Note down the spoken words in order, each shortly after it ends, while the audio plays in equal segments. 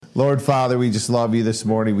Lord Father, we just love you this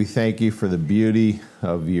morning. We thank you for the beauty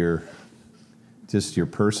of your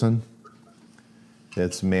person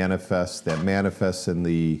that manifests in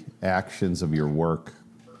the actions of your work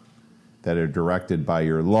that are directed by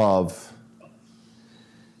your love,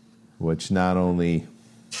 which not only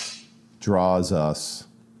draws us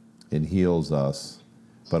and heals us,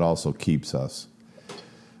 but also keeps us.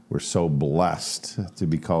 We're so blessed to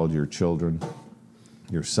be called your children,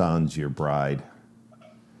 your sons, your bride.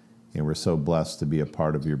 And we're so blessed to be a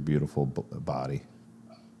part of your beautiful body.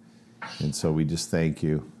 And so we just thank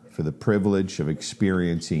you for the privilege of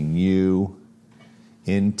experiencing you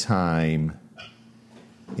in time,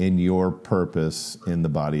 in your purpose, in the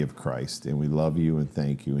body of Christ. And we love you and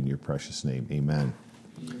thank you in your precious name. Amen.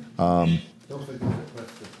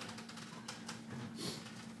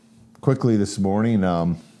 Quickly this morning,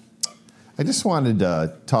 I just wanted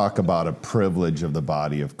to talk about a privilege of the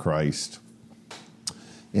body of Christ.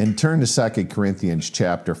 And turn to 2 Corinthians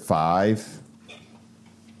chapter 5.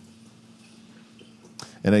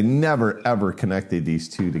 And I never, ever connected these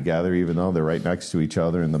two together, even though they're right next to each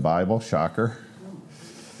other in the Bible. Shocker.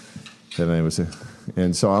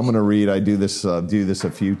 And so I'm going to read. I do this a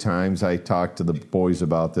few times. I talked to the boys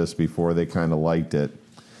about this before. They kind of liked it.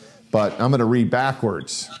 But I'm going to read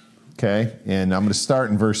backwards, okay? And I'm going to start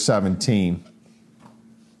in verse 17.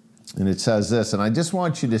 And it says this, and I just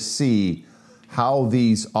want you to see how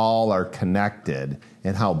these all are connected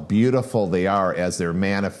and how beautiful they are as they're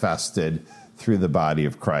manifested through the body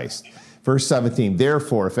of Christ. Verse 17,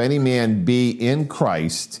 therefore, if any man be in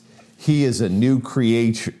Christ, he is a new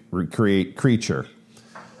creature.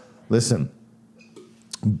 Listen,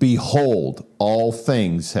 behold, all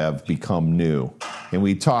things have become new. And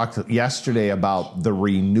we talked yesterday about the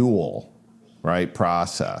renewal, right,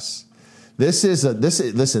 process. This is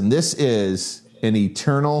an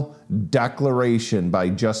eternal declaration by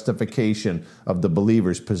justification of the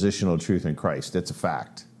believer's positional truth in Christ. It's a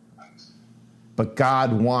fact. But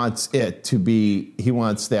God wants it to be, he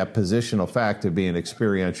wants that positional fact to be an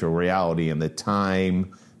experiential reality in the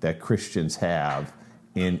time that Christians have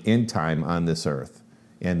in time on this earth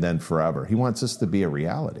and then forever. He wants us to be a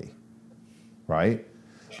reality, right?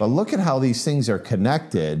 But look at how these things are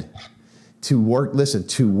connected to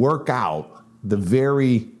work out the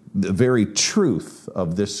very truth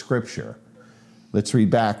of this scripture. Let's read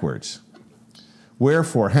backwards.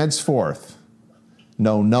 Wherefore, henceforth,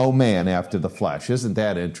 know no man after the flesh. Isn't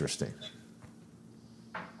that interesting?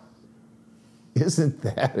 Isn't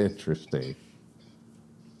that interesting?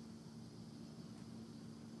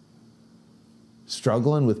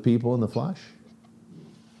 Struggling with people in the flesh?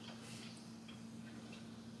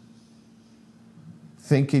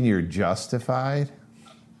 Thinking you're justified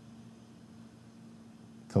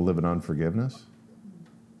to live in unforgiveness?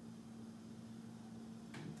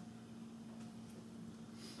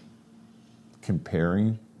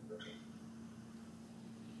 Comparing?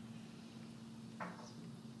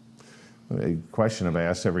 A question I've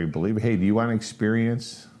asked every believer, hey, do you want to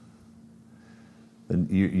experience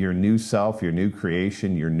your new self, your new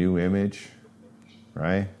creation, your new image,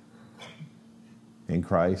 right? In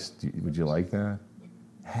Christ? Would you like that?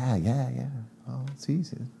 Yeah. Oh, it's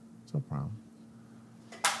easy. It's no problem.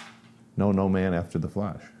 No man after the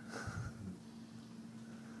flesh.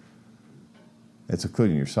 It's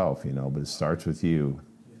including yourself, but it starts with you,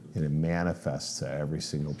 and it manifests to every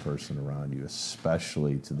single person around you,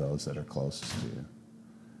 especially to those that are closest to you.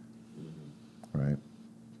 Right?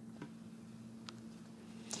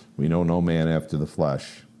 We know no man after the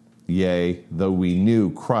flesh. Yea, though we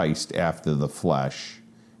knew Christ after the flesh,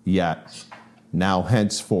 yet now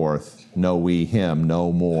henceforth know we him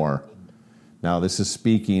no more. Now, this is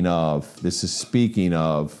speaking of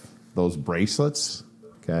those bracelets,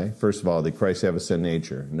 okay? First of all, did Christ have a sin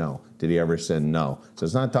nature? No. Did he ever sin? No. So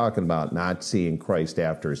it's not talking about not seeing Christ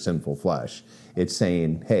after a sinful flesh. It's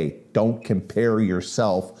saying, hey, don't compare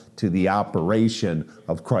yourself to the operation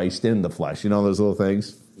of Christ in the flesh. You know those little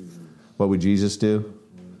things? What would Jesus do?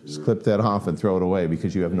 Just clip that off and throw it away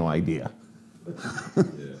because you have no idea.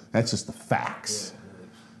 That's just the facts.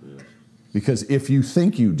 Because if you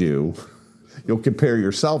think you do, you'll compare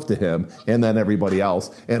yourself to him and then everybody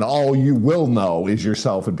else, and all you will know is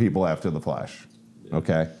yourself and people after the flesh.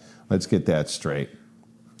 Okay? Let's get that straight.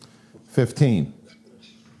 15.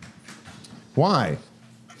 Why?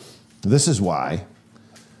 This is why.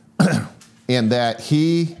 And that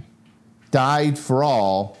he died for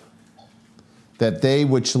all, that they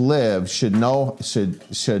which live should not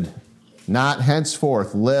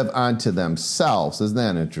henceforth live unto themselves. Isn't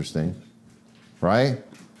that interesting? Right?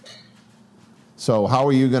 So how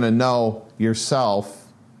are you going to know yourself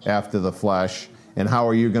after the flesh And how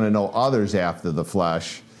are you going to know others after the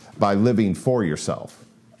flesh? By living for yourself.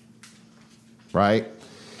 Right?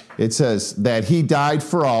 It says that he died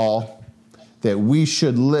for all, that we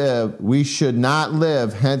should not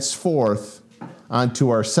live henceforth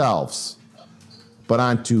unto ourselves, but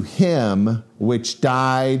unto him which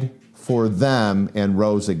died for them and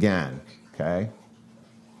rose again. Okay?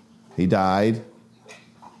 He died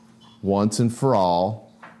once and for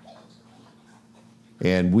all,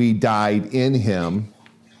 and we died in him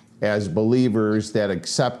as believers that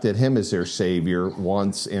accepted him as their Savior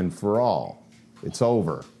once and for all. It's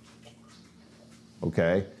over.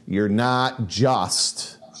 Okay? You're not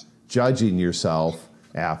just judging yourself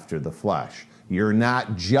after the flesh. You're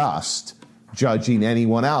not just judging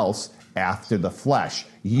anyone else after the flesh.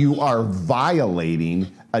 You are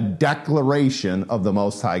violating a declaration of the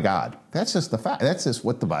Most High God. That's just the fact. That's just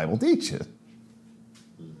what the Bible teaches.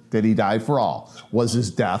 That he died for all. Was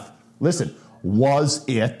his death, listen, was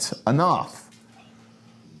it enough?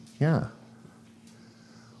 Yeah.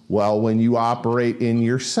 Well, when you operate in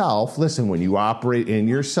yourself, listen, when you operate in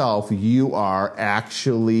yourself, you are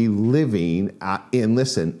actually living in,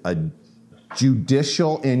 listen, a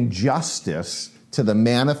judicial injustice to the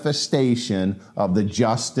manifestation of the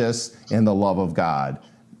justice and the love of God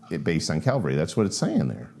based on Calvary. That's what it's saying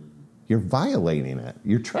there. You're violating it.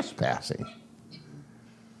 You're trespassing.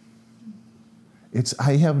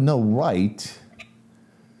 I have no right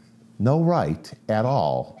at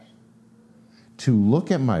all to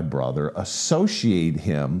look at my brother, associate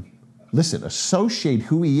him, associate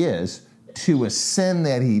who he is to a sin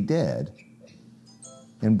that he did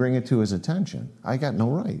and bring it to his attention. I got no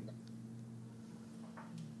right.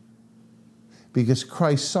 Because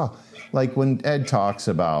Christ saw, like when Ed talks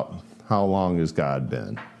about how long has God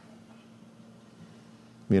been?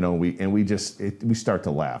 You know, we start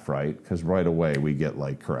to laugh, right? Because right away we get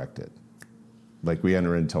corrected. Like we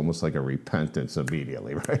enter into almost like a repentance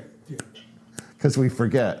immediately, right? Because we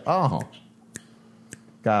forget, God,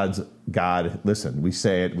 listen, we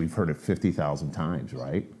say it, we've heard it 50,000 times,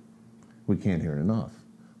 right? We can't hear it enough.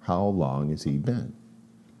 How long has he been?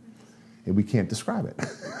 And we can't describe it.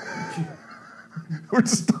 We're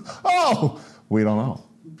just, we don't know.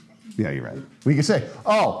 Yeah, you're right. We can say,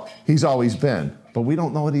 he's always been, but we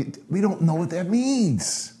don't know what that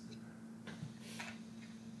means.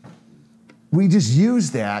 We just use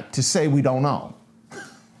that to say we don't know.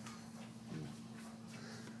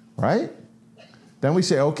 Right? Then we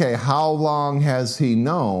say, okay, how long has he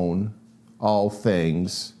known all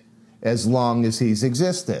things as long as he's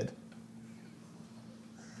existed?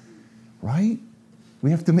 Right?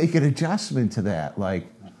 We have to make an adjustment to that.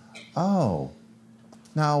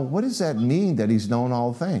 Now what does that mean that he's known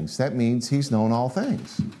all things? That means he's known all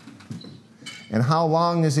things. And how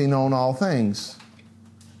long has he known all things?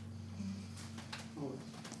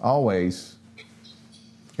 Always.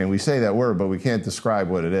 And we say that word, but we can't describe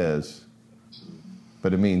what it is.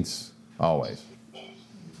 But it means always.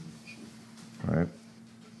 Right?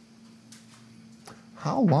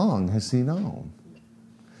 How long has he known?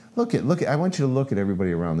 Look at, I want you to look at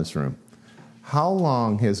everybody around this room. How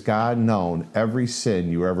long has God known every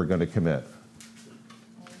sin you're ever going to commit?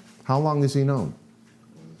 How long has he known?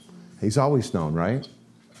 He's always known, right?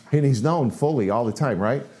 And he's known fully all the time,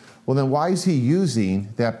 right? Well, then why is he using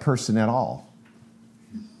that person at all?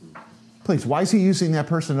 Please, why is he using that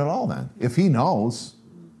person at all then? If he knows.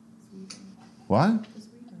 What? Because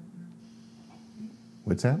we don't know.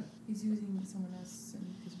 What's that? He's using someone else's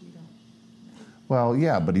sin because we don't know. Well,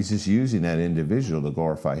 yeah, but he's just using that individual to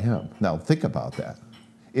glorify him. Now, think about that.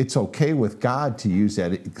 It's okay with God to use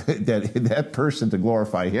that person to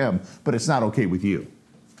glorify him, but it's not okay with you.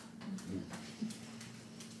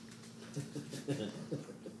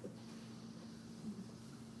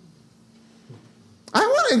 I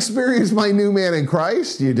want to experience my new man in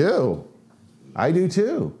Christ. You do. I do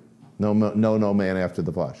too. No man after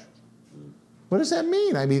the flesh. What does that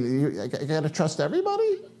mean? I mean, I got to trust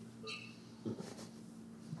everybody?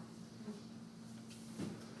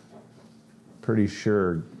 Pretty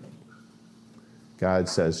sure God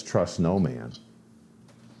says trust no man.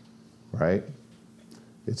 Right?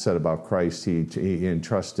 It said about Christ, he didn't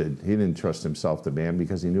trust himself to man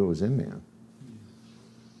because he knew it was in man.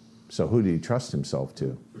 So who did he trust himself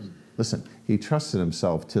to? Listen, he trusted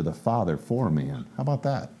himself to the Father for man. How about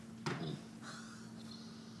that?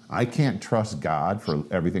 I can't trust God for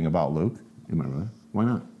everything about Luke. You remember that? Why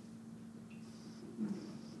not?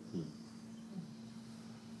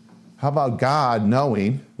 How about God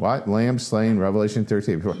knowing, what? Lamb slain, Revelation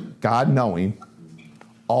 13. God knowing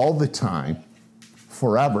all the time,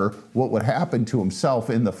 forever, what would happen to himself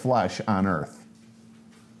in the flesh on earth.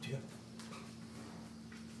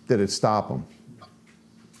 did it stop him?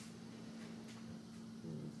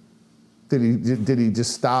 Did he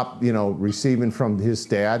just stop, receiving from his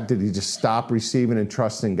dad? Did he just stop receiving and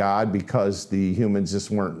trusting God because the humans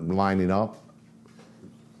just weren't lining up?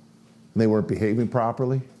 They weren't behaving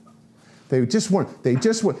properly? They just weren't.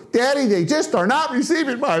 Daddy, they just are not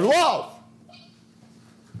receiving my love.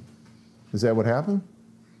 Is that what happened?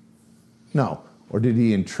 No. Or did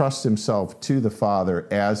he entrust himself to the Father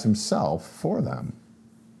as himself for them?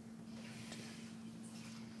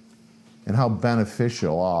 And how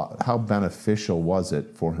beneficial was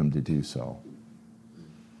it for him to do so?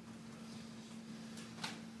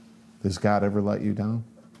 Does God ever let you down?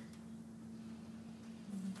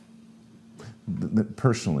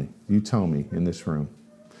 Personally, you tell me in this room,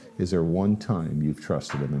 is there one time you've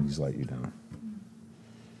trusted him and he's let you down?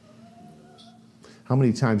 How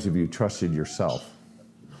many times have you trusted yourself?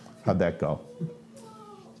 How'd that go?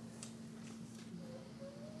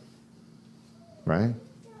 Right?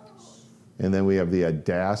 And then we have the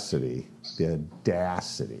audacity to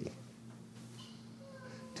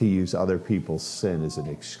use other people's sin as an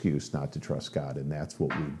excuse not to trust God, and that's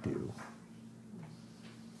what we do.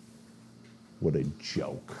 What a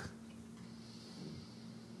joke.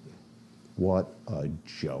 What a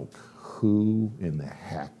joke. Who in the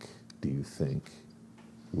heck do you think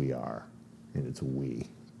we are? And it's we.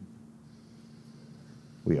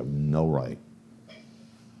 We have no right.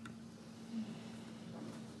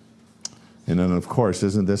 And then, of course,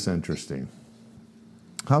 isn't this interesting?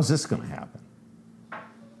 How's this going to happen?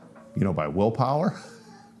 By willpower?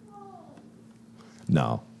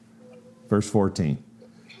 No. Verse 14.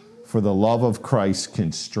 For the love of Christ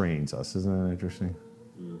constrains us. Isn't that interesting?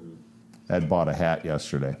 Ed bought a hat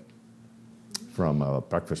yesterday from a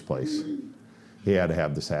breakfast place. He had to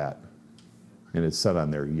have this hat. And it said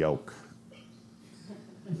on there, yoke.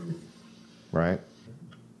 Right?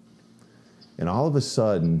 And all of a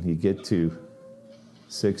sudden, you get to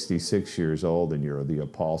 66 years old and you're the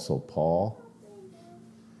Apostle Paul.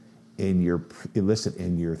 And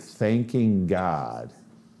you're thanking God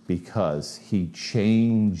because he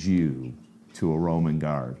chained you to a Roman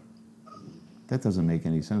guard. That doesn't make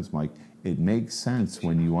any sense, Mike. It makes sense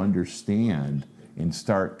when you understand and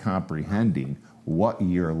start comprehending what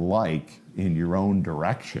you're like in your own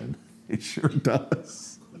direction. It sure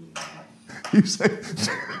does. You say,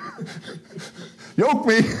 yoke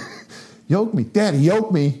me. Yoke me. Daddy,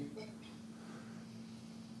 yoke me.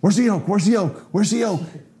 Where's the yoke? Where's the yoke? Where's the yoke?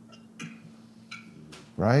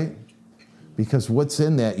 Right? Because what's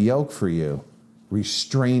in that yoke for you?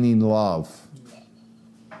 Restraining love.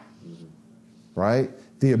 Right?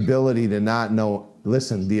 The ability to not know,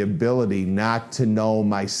 the ability not to know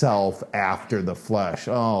myself after the flesh.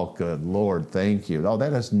 Oh, good Lord, thank you. Oh,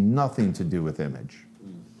 that has nothing to do with image.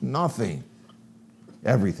 Nothing.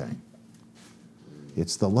 Everything.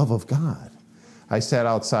 It's the love of God. I sat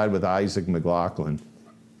outside with Isaac McLaughlin,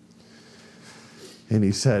 and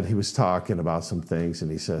he was talking about some things, and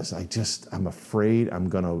he says, I'm afraid I'm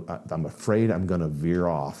gonna veer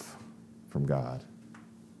off from God.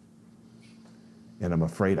 And I'm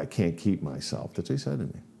afraid I can't keep myself. That's what he said to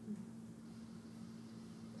me.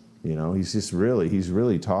 He's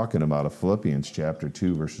really talking about a Philippians chapter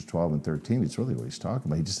 2, verses 12 and 13. It's really what he's talking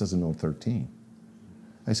about. He just doesn't know 13.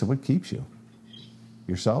 I said, what keeps you?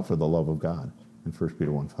 Yourself or the love of God? In 1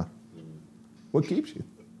 Peter 1:5. What keeps you?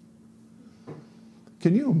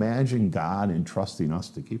 Can you imagine God entrusting us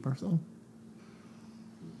to keep ourselves?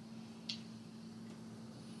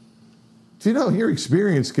 Your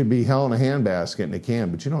experience could be hell in a handbasket, and it can,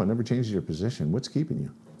 but it never changes your position. What's keeping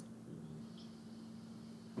you?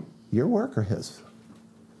 Your work or his?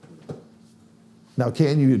 Now,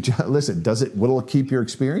 can you, listen, will it keep your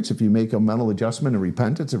experience if you make a mental adjustment and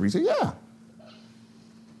repentance and say, yeah.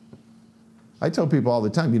 I tell people all the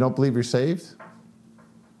time, you don't believe you're saved?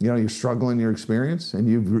 You're struggling in your experience, and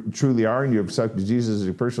you truly are, and you've accepted Jesus as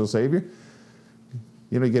your personal Savior.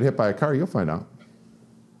 You get hit by a car, you'll find out.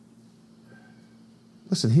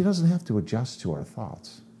 Listen, he doesn't have to adjust to our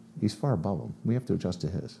thoughts. He's far above them. We have to adjust to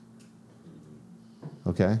his.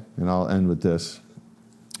 Okay? And I'll end with this.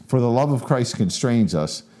 For the love of Christ constrains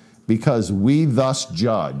us, because we thus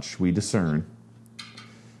judge, we discern,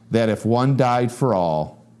 that if one died for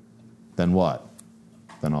all, then what?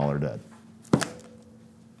 Then all are dead.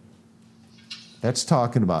 That's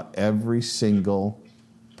talking about every single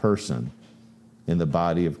person in the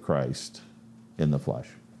body of Christ in the flesh.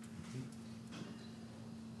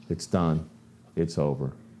 It's done. It's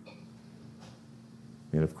over.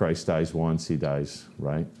 And if Christ dies once, he dies,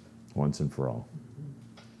 right? Once and for all.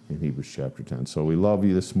 In Hebrews chapter 10. So we love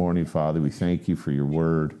you this morning, Father. We thank you for your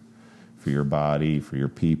word, for your body, for your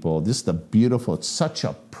people. Just the beautiful, it's such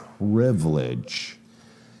a privilege.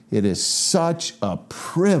 It is such a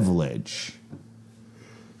privilege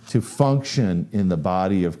to function in the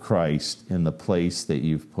body of Christ in the place that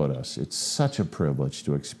you've put us. It's such a privilege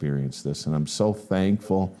to experience this. And I'm so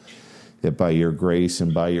thankful that by your grace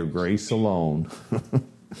and by your grace alone,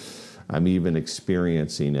 I'm even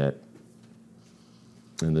experiencing it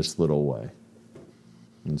in this little way.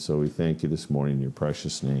 And so we thank you this morning in your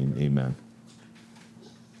precious name. Amen.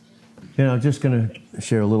 You know, I'm just going to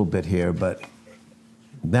share a little bit here, but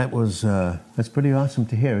that's pretty awesome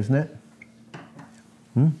to hear, isn't it?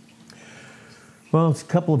 Well, a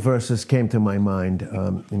couple of verses came to my mind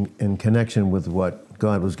in connection with what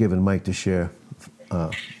God was giving Mike to share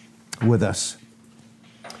with us.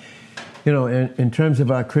 You know, in terms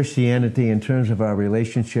of our Christianity, in terms of our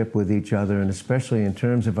relationship with each other, and especially in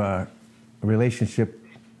terms of our relationship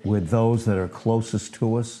with those that are closest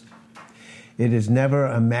to us, it is never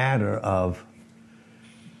a matter of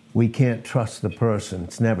we can't trust the person.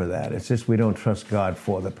 It's never that. It's just we don't trust God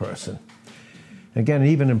for the person. Again,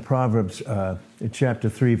 even in Proverbs chapter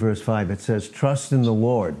 3, verse 5, it says, trust in the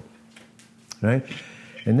Lord, right?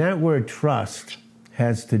 And that word trust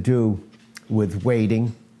has to do with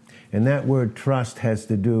waiting, and that word trust has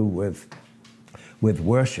to do with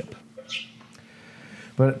worship.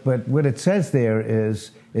 But what it says there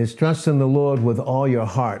is trust in the Lord with all your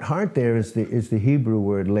heart. Heart there is the Hebrew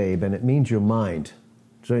word lab, and it means your mind.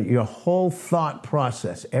 So your whole thought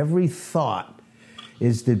process, every thought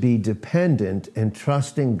is to be dependent and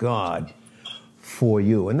trusting God for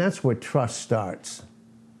you. And that's where trust starts.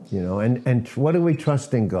 You know, and what are we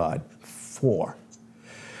trusting God for?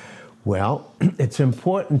 Well, it's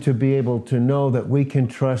important to be able to know that we can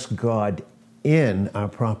trust God in our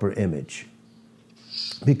proper image.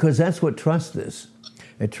 Because that's what trust is.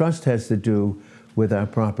 And trust has to do with our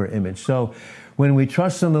proper image. So when we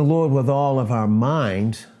trust in the Lord with all of our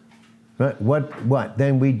mind, right, what?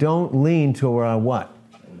 Then we don't lean to our what?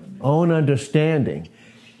 Own understanding.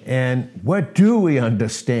 And what do we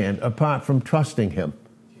understand apart from trusting Him?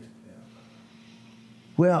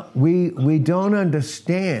 Well, we don't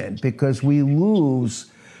understand because we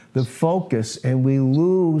lose the focus and we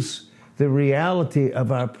lose the reality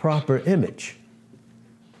of our proper image.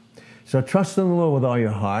 So trust in the Lord with all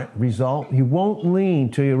your heart. Result, you won't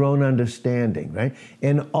lean to your own understanding, right?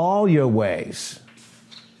 In all your ways,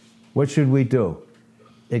 what should we do?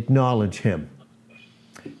 Acknowledge Him.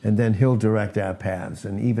 And then He'll direct our paths.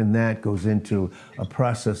 And even that goes into a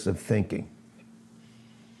process of thinking.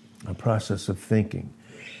 A process of thinking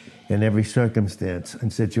in every circumstance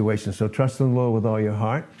and situation. So trust in the Lord with all your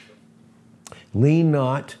heart. Lean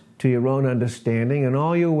not to your own understanding. In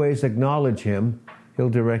all your ways acknowledge Him. He'll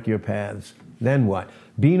direct your paths. Then what?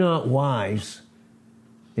 Be not wise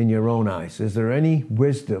in your own eyes. Is there any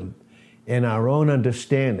wisdom in our own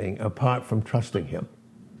understanding apart from trusting Him?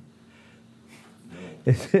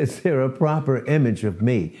 Is there a proper image of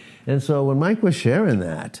me? And so when Mike was sharing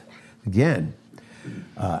that, again,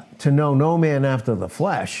 to know no man after the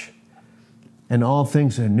flesh, and all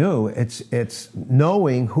things are new, it's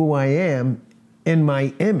knowing who I am in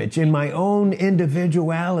my image, in my own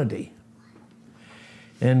individuality.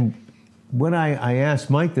 And when I asked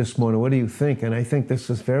Mike this morning, what do you think? And I think this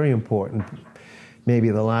is very important, maybe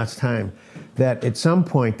the last time, that at some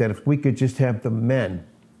point that if we could just have the men,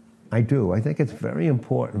 I think it's very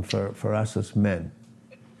important for us as men,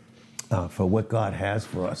 for what God has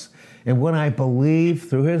for us. And what I believe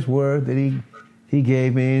through His Word that He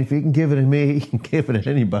gave me, and if He can give it to me, He can give it to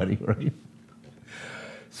anybody, right?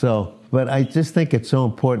 So, but I just think it's so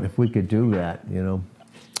important if we could do that, you know,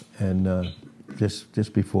 and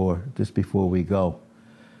just before we go.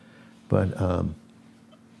 But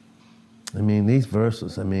I mean, these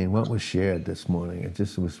verses, I mean, what was shared this morning, it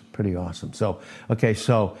was pretty awesome. So, okay,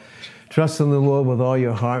 so trust in the Lord with all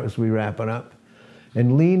your heart as we wrap it up.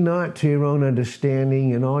 And lean not to your own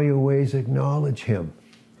understanding. In all your ways acknowledge Him.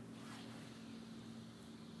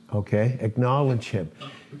 Okay? Acknowledge Him.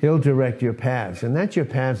 He'll direct your paths. And that's your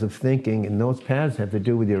paths of thinking, and those paths have to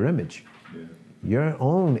do with your image. Your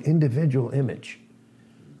own individual image.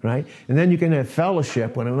 Right? And then you can have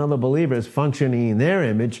fellowship when another believer is functioning in their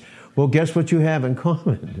image. Well, guess what you have in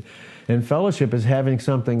common? And fellowship is having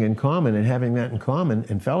something in common, and having that in common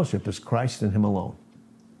in fellowship is Christ and Him alone.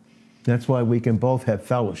 That's why we can both have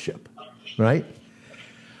fellowship, right?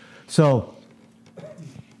 So,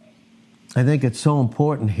 I think it's so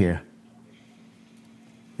important here.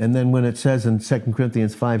 And then when it says in 2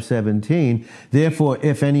 Corinthians 5:17, therefore,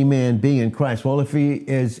 if any man be in Christ, well, if he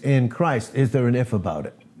is in Christ, is there an if about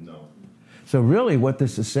it? No. So really what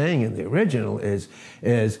this is saying in the original is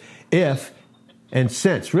if and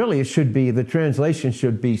since. Really it should be, the translation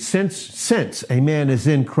should be since a man is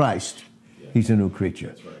in Christ, he's a new creature.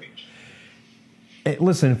 That's right. Hey,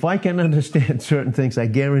 listen, if I can understand certain things, I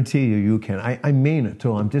guarantee you can. I mean it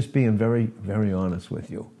too. I'm just being very, very honest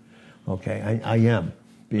with you. Okay, I am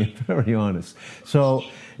being very honest. So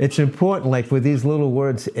it's important, like with these little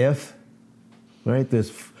words, if, right?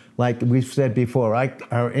 There's, like we've said before,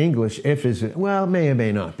 our English, if is, well, may or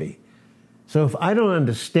may not be. So if I don't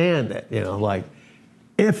understand it, like,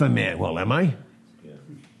 if a man, well, am I? Yeah.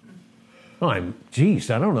 Oh, I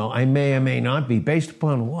don't know. I may or may not be. Based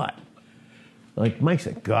upon what? Like Mike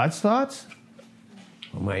said, God's thoughts?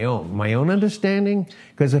 Or my own understanding?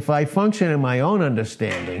 Because if I function in my own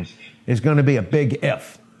understanding, it's going to be a big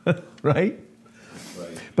if, right? Right.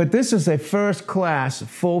 But this is a first-class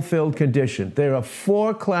fulfilled condition. There are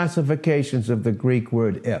 4 classifications of the Greek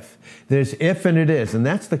word if. There's if and it is, and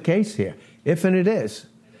that's the case here. If and it is.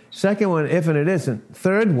 Second one, if and it isn't.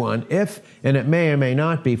 Third one, if and it may or may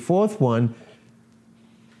not be. Fourth one,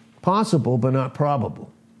 possible but not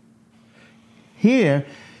probable. Here,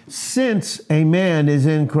 since a man is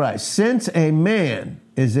in Christ. Since a man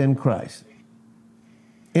is in Christ.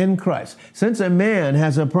 In Christ. Since a man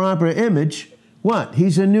has a proper image, what?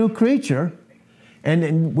 He's a new creature.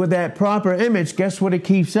 And with that proper image, guess what it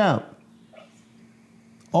keeps out?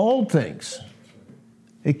 Old things.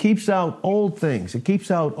 It keeps out old things. It keeps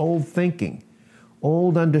out old thinking,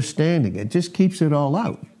 old understanding. It just keeps it all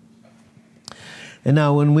out. And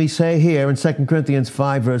now when we say here in 2 Corinthians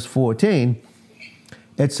 5, verse 14,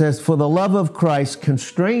 it says, for the love of Christ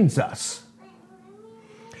constrains us.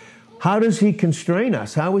 How does he constrain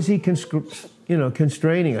us? How is he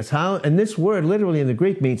constraining us? How? And this word literally in the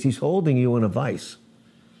Greek means he's holding you in a vice.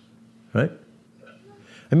 Right?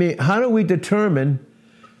 I mean, how do we determine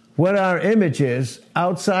what our image is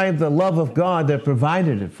outside the love of God that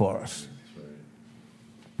provided it for us?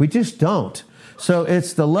 We just don't. So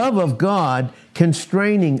it's the love of God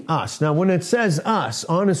constraining us. Now, when it says us,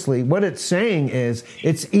 honestly, what it's saying is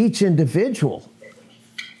it's each individual.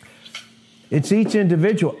 It's each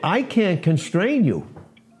individual. I can't constrain you.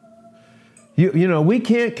 We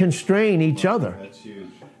can't constrain each other. That's huge.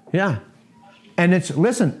 Yeah. And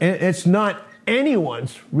it's not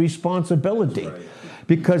anyone's responsibility. Right.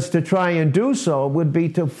 Because to try and do so would be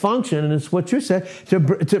to function, and it's what you said,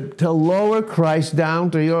 to lower Christ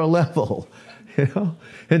down to your level.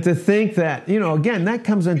 And to think that, again, that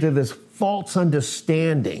comes into this false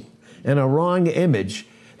understanding and a wrong image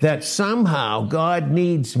that somehow God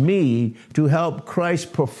needs me to help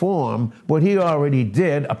Christ perform what he already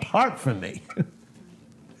did apart from me.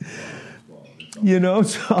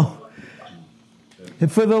 So...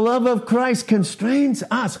 And for the love of Christ constrains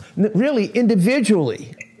us, really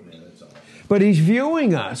individually. But he's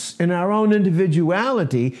viewing us in our own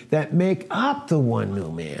individuality that make up the one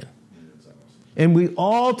new man. And we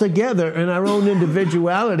all together in our own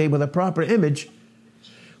individuality with a proper image,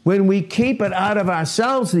 when we keep it out of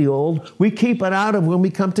ourselves, the old, we keep it out of when we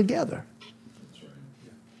come together.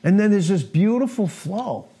 And then there's this beautiful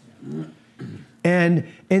flow. And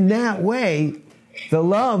in that way, the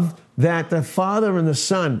love that the Father and the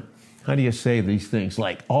Son, how do you say these things,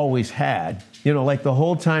 like always had, like the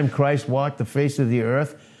whole time Christ walked the face of the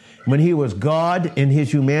earth, when he was God in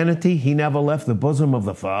his humanity, he never left the bosom of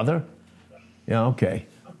the Father. Yeah, okay.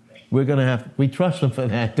 We trust him for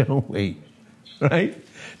that, don't we? Right?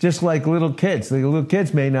 Just like little kids. The little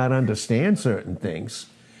kids may not understand certain things,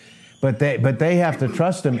 but they have to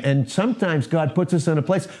trust him. And sometimes God puts us in a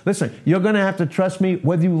place. Listen, you're going to have to trust me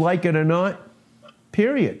whether you like it or not,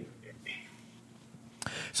 period.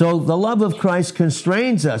 So the love of Christ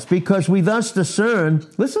constrains us because we thus discern,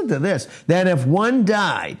 listen to this, that if one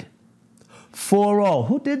died for all,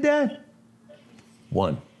 who did that?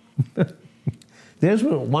 One. There's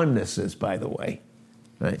what oneness is, by the way.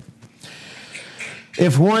 Right?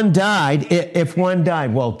 If one died,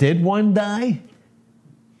 well, did one die?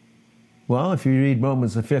 Well, if you read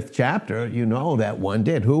Romans, the 5th chapter, you know that one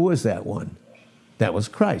did. Who was that one? That was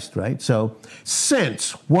Christ, right? So,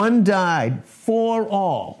 since one died for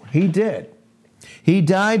all, he did. He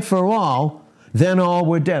died for all, then all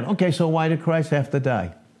were dead. Okay, so why did Christ have to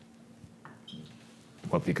die?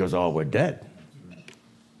 Well, because all were dead.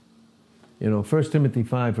 1 Timothy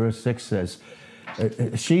 5, verse 6 says,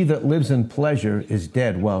 she that lives in pleasure is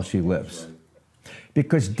dead while she lives.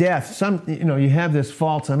 Because death, you have this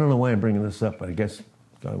false, I don't know why I'm bringing this up, but I guess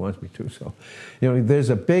God wants me to. So, there's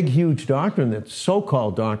a big, huge doctrine, that's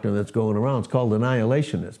so-called doctrine that's going around. It's called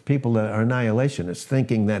annihilationists. People that are annihilationists,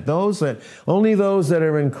 thinking that only those that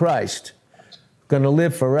are in Christ going to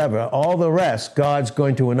live forever. All the rest, God's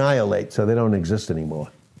going to annihilate, so they don't exist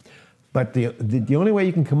anymore. But the only way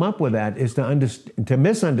you can come up with that is to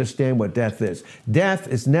misunderstand what death is. Death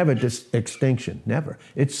is never extinction, never.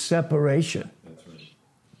 It's separation. That's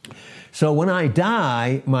right. So when I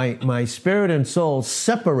die, my spirit and soul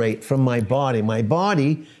separate from my body. My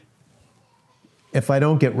body, if I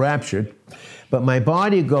don't get raptured, but my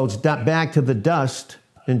body goes back to the dust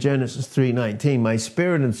in Genesis 3:19. My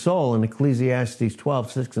spirit and soul in Ecclesiastes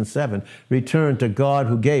 12:6 and 7 return to God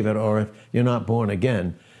who gave it, or if you're not born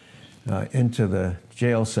again, into the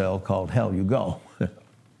jail cell called hell you go.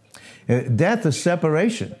 Death is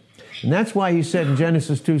separation. And that's why he said in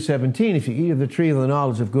Genesis 2:17, if you eat of the tree of the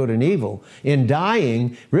knowledge of good and evil, in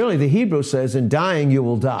dying, really the Hebrew says, in dying you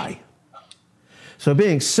will die. So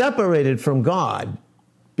being separated from God,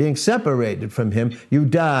 being separated from him, you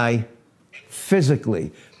die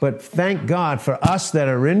physically. But thank God for us that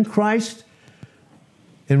are in Christ.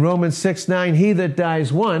 In Romans 6:9, he that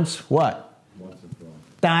dies once, what?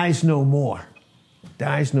 Dies no more.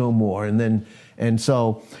 Dies no more. And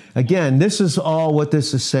so, again, this is all what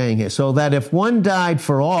this is saying here. So that if one died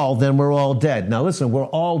for all, then we're all dead. Now listen, we're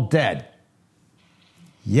all dead.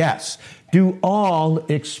 Yes. Do all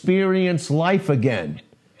experience life again?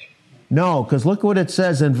 No, because look what it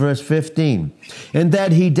says in verse 15. And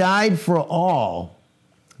that he died for all,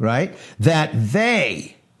 right? That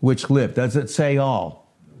they which live. Does it say all?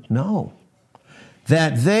 No.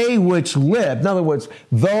 That they which live, in other words,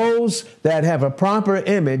 those that have a proper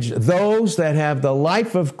image, those that have the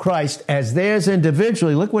life of Christ as theirs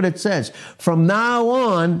individually, look what it says, from now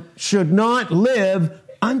on should not live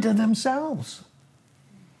unto themselves.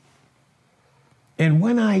 And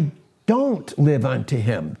when I don't live unto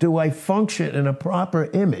him, do I function in a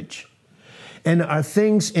proper image? And are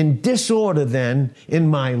things in disorder then in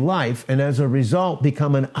my life, and as a result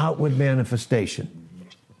become an outward manifestation?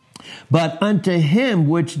 But unto him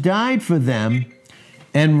which died for them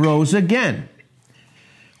and rose again.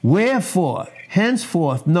 Wherefore,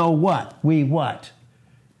 henceforth know what? We what?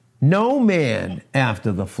 No man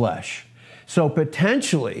after the flesh. So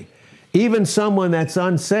potentially, even someone that's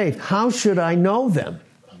unsaved, how should I know them?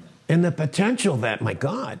 And the potential that, my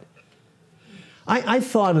God. I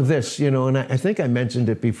thought of this, and I think I mentioned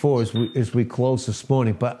it before as we close this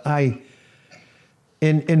morning, but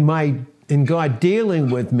in God dealing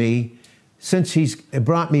with me, since he's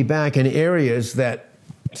brought me back in areas that,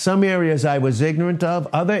 some areas I was ignorant of,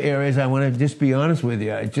 other areas I want to just be honest with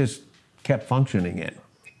you, I just kept functioning in.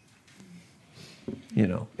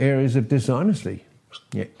 Areas of dishonesty,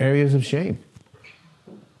 areas of shame.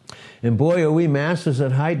 And boy, are we masters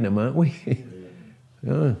at hiding them, aren't we?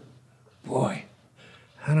 Boy,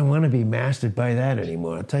 I don't want to be mastered by that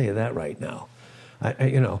anymore. I'll tell you that right now.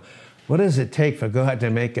 What does it take for God to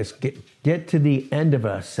make us get to the end of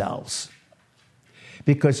ourselves?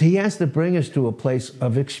 Because he has to bring us to a place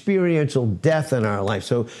of experiential death in our life.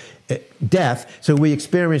 So we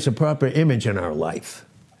experience a proper image in our life.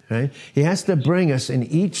 Right? He has to bring us in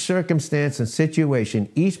each circumstance and situation,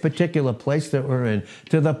 each particular place that we're in,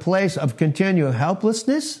 to the place of continual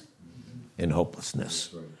helplessness and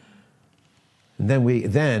hopelessness. And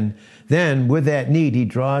then with that need, he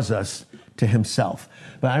draws us to himself.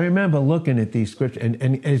 But I remember looking at these scriptures,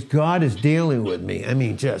 and as God is dealing with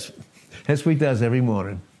me, just as he does every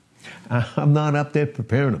morning. I'm not up there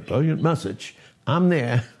preparing a brilliant message. I'm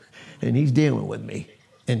there, and he's dealing with me.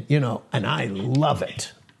 And, and I love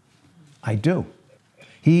it. I do.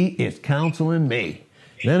 He is counseling me.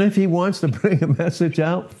 Then if he wants to bring a message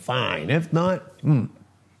out, fine. If not,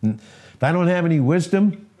 if I don't have any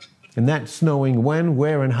wisdom, and that's knowing when,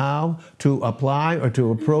 where, and how to apply or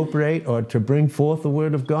to appropriate or to bring forth the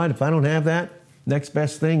word of God, if I don't have that, next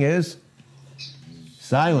best thing is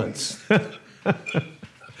silence.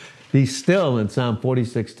 Be still in Psalm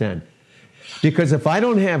 46:10. Because if I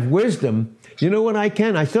don't have wisdom, you know what I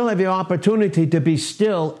can? I still have the opportunity to be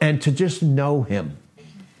still and to just know him.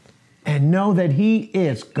 And know that he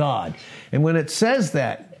is God. And when it says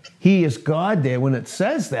that, he is God there, when it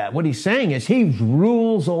says that, what he's saying is he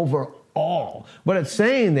rules over all. What it's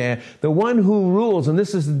saying there, the one who rules, and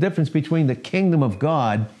this is the difference between the kingdom of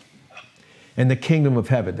God and the kingdom of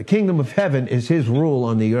heaven. The kingdom of heaven is his rule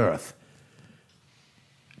on the earth.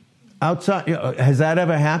 Outside, has that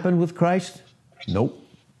ever happened with Christ? Nope.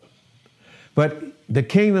 But the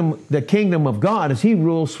kingdom of God is he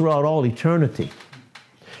rules throughout all eternity.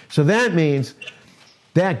 So that means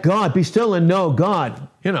that God, be still and know God,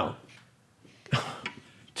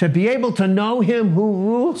 to be able to know him who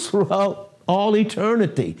rules throughout all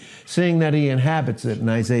eternity, seeing that he inhabits it in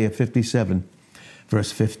Isaiah 57,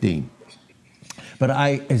 verse 15. But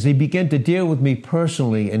as he began to deal with me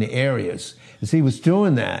personally in areas, as he was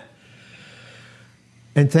doing that,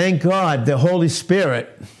 and thank God, the Holy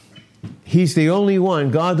Spirit, he's the only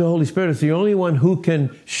one, God the Holy Spirit is the only one who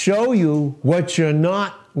can show you what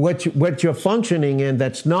you're functioning in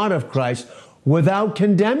that's not of Christ without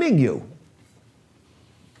condemning you.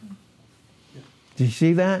 Do you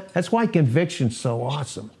see that? That's why conviction's so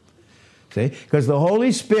awesome. See? Because the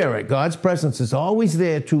Holy Spirit, God's presence, is always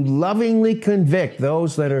there to lovingly convict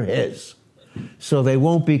those that are his, so they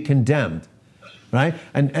won't be condemned. Right?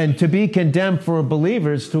 And to be condemned for a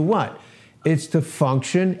believer is to what? It's to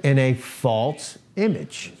function in a false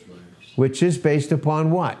image, which is based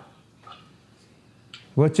upon what?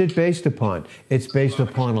 What's it based upon? It's based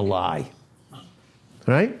upon a lie.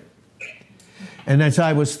 Right? And as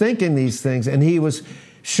I was thinking these things, and he was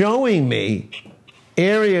showing me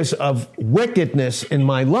areas of wickedness in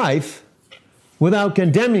my life without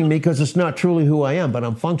condemning me, because it's not truly who I am, but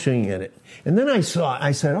I'm functioning in it. And then I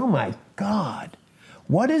said, oh my God,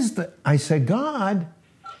 I said, God,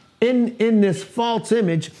 in this false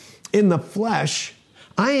image, in the flesh,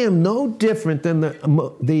 I am no different than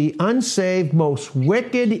the unsaved, most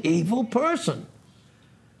wicked, evil person.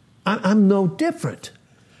 I'm no different.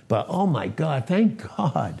 But, oh my God, thank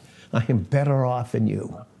God, I am better off in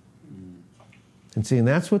you. And see, and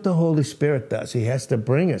that's what the Holy Spirit does. He has to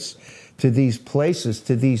bring us to these places,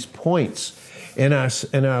 to these points in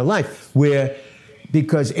our life where,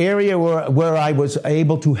 because area where I was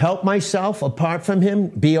able to help myself apart from him,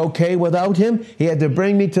 be okay without him, he had to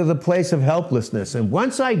bring me to the place of helplessness. And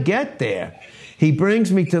once I get there, he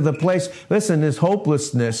brings me to the place, listen, this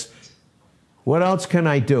hopelessness, what else can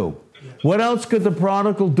I do? What else could the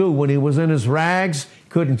prodigal do when he was in his rags,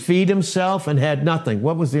 couldn't feed himself, and had nothing?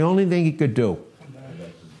 What was the only thing he could do?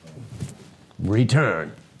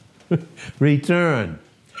 Return. Return.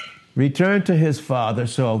 Return to his father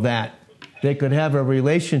so that they could have a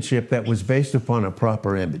relationship that was based upon a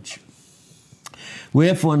proper image.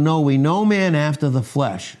 Wherefore know we no man after the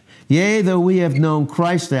flesh. Yea, though we have known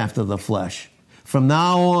Christ after the flesh. From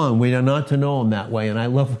now on, we are not to know him that way. And I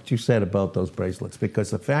love what you said about those bracelets,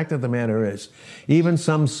 because the fact of the matter is, even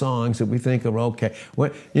some songs that we think are okay,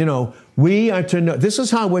 we are to know, this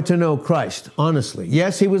is how we're to know Christ, honestly.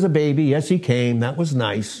 Yes, he was a baby. Yes, he came. That was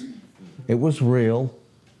nice. It was real.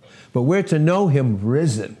 But we're to know him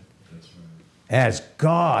risen as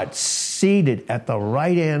God seated at the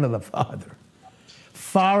right hand of the Father,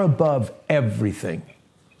 far above everything.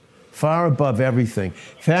 Far above everything.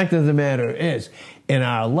 Fact of the matter is, in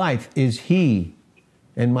our life, is he,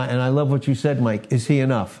 and I love what you said, Mike, is he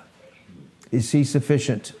enough? Is he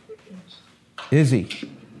sufficient? Is he?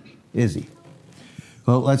 Is he?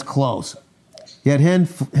 Well, let's close. Yet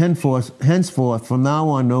henceforth, from now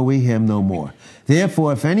on, know we him no more.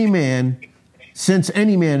 Therefore, since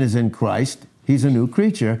any man is in Christ, he's a new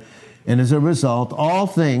creature, and as a result,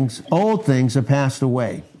 old things are passed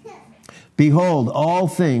away. Behold, all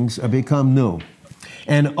things are become new,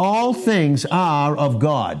 and all things are of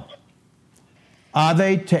God. Are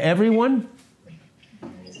they to everyone?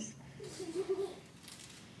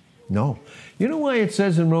 No. You know why it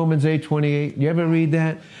says in Romans 8:28? You ever read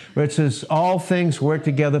that? Where it says, all things work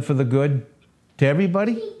together for the good to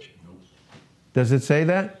everybody? Does it say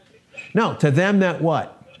that? No, to them that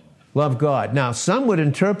what? Love God. Now, some would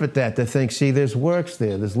interpret that to think, see, there's works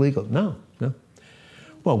there, there's legal. No.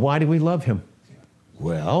 Well, why do we love him?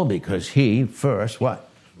 Well, because he first, what?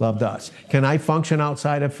 Loved us. Can I function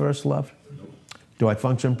outside of first love? Do I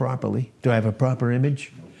function properly? Do I have a proper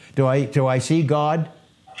image? Do I see God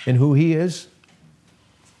and who he is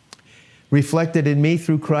reflected in me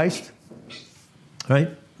through Christ? Right?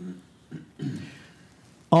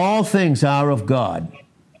 All things are of God.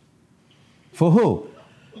 For who?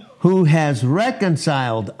 Who has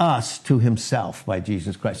reconciled us to himself by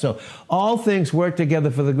Jesus Christ. So all things work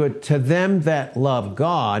together for the good to them that love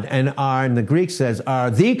God and are, and the Greek says,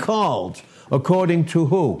 are the called according to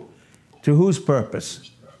who? To whose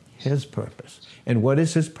purpose? His purpose. And what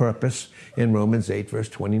is his purpose in Romans 8, verse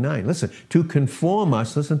 29? Listen, to conform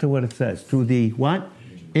us, listen to what it says, to the what?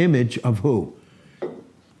 Image of who?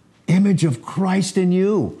 Image of Christ in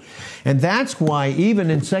you. And that's why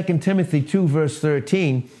even in 2 Timothy 2, verse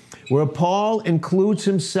 13, where Paul includes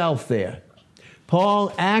himself there.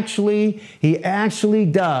 Paul actually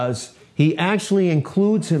includes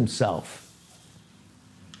himself.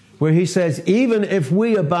 Where he says, even if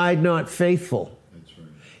we abide not faithful,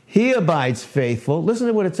 he abides faithful. Listen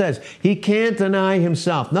to what it says. He can't deny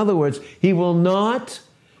himself. In other words, he will not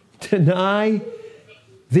deny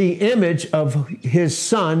the image of his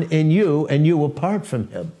son in you and you apart from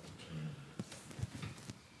him.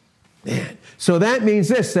 Man. So that means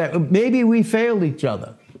this, that maybe we failed each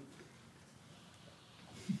other.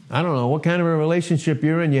 I don't know what kind of a relationship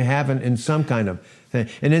you're in, you haven't in some kind of thing.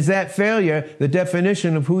 And is that failure the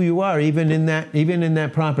definition of who you are, even in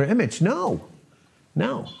that proper image? No.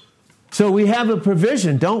 So we have a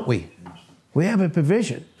provision, don't we? We have a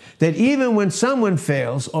provision that even when someone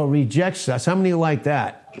fails or rejects us, how many like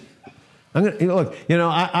that?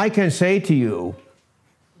 I can say to you,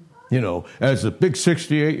 as a big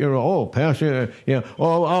 68-year-old, pastor,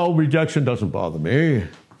 rejection doesn't bother me.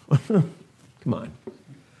 Come on.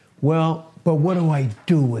 Well, but what do I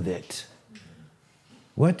do with it?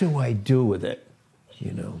 What do I do with it?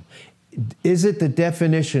 Is it the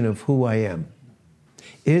definition of who I am?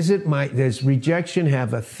 Does rejection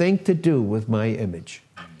have a thing to do with my image?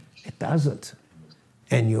 It doesn't.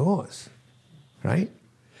 And yours, right?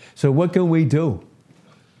 So what can we do?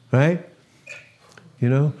 Right?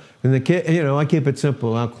 And the kid, I keep it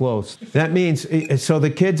simple, I'll close. That means, so the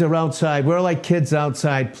kids are outside, we're like kids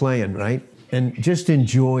outside playing, right? And just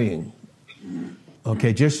enjoying.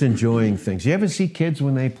 Okay, just enjoying things. You ever see kids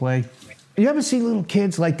when they play? You ever see little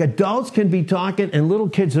kids, like adults can be talking and little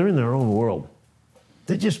kids are in their own world.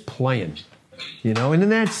 They're just playing, and in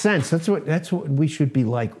that sense, that's what we should be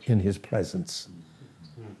like in his presence.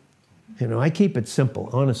 I keep it simple.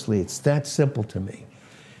 Honestly, it's that simple to me.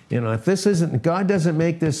 If God doesn't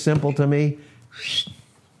make this simple to me,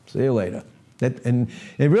 see you later. And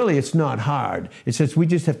really, it's not hard. It's just we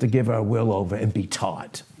just have to give our will over and be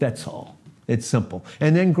taught. That's all. It's simple.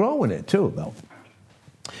 And then grow in it too, though.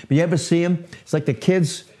 But you ever see them? It's like the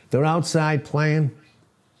kids, they're outside playing,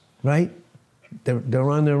 right? They're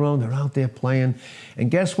on their own. They're out there playing.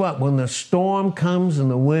 And guess what? When the storm comes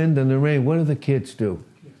and the wind and the rain, what do the kids do?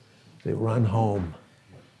 They run home.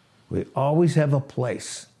 We always have a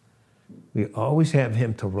place. We always have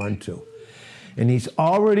him to run to. And he's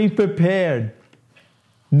already prepared,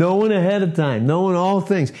 knowing ahead of time, knowing all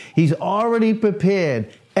things. He's already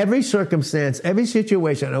prepared every circumstance, every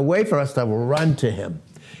situation, a way for us to run to him.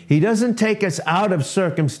 He doesn't take us out of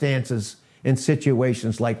circumstances and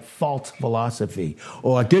situations like false philosophy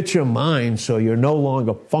or get your mind so you're no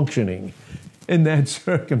longer functioning in that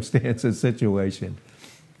circumstance or situation.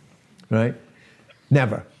 Right?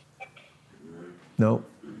 Never. No.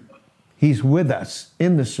 He's with us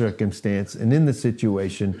in the circumstance and in the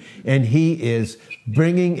situation, and he is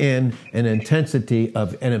bringing in an intensity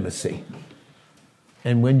of intimacy.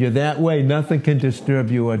 And when you're that way, nothing can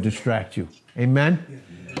disturb you or distract you. Amen?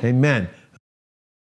 Amen.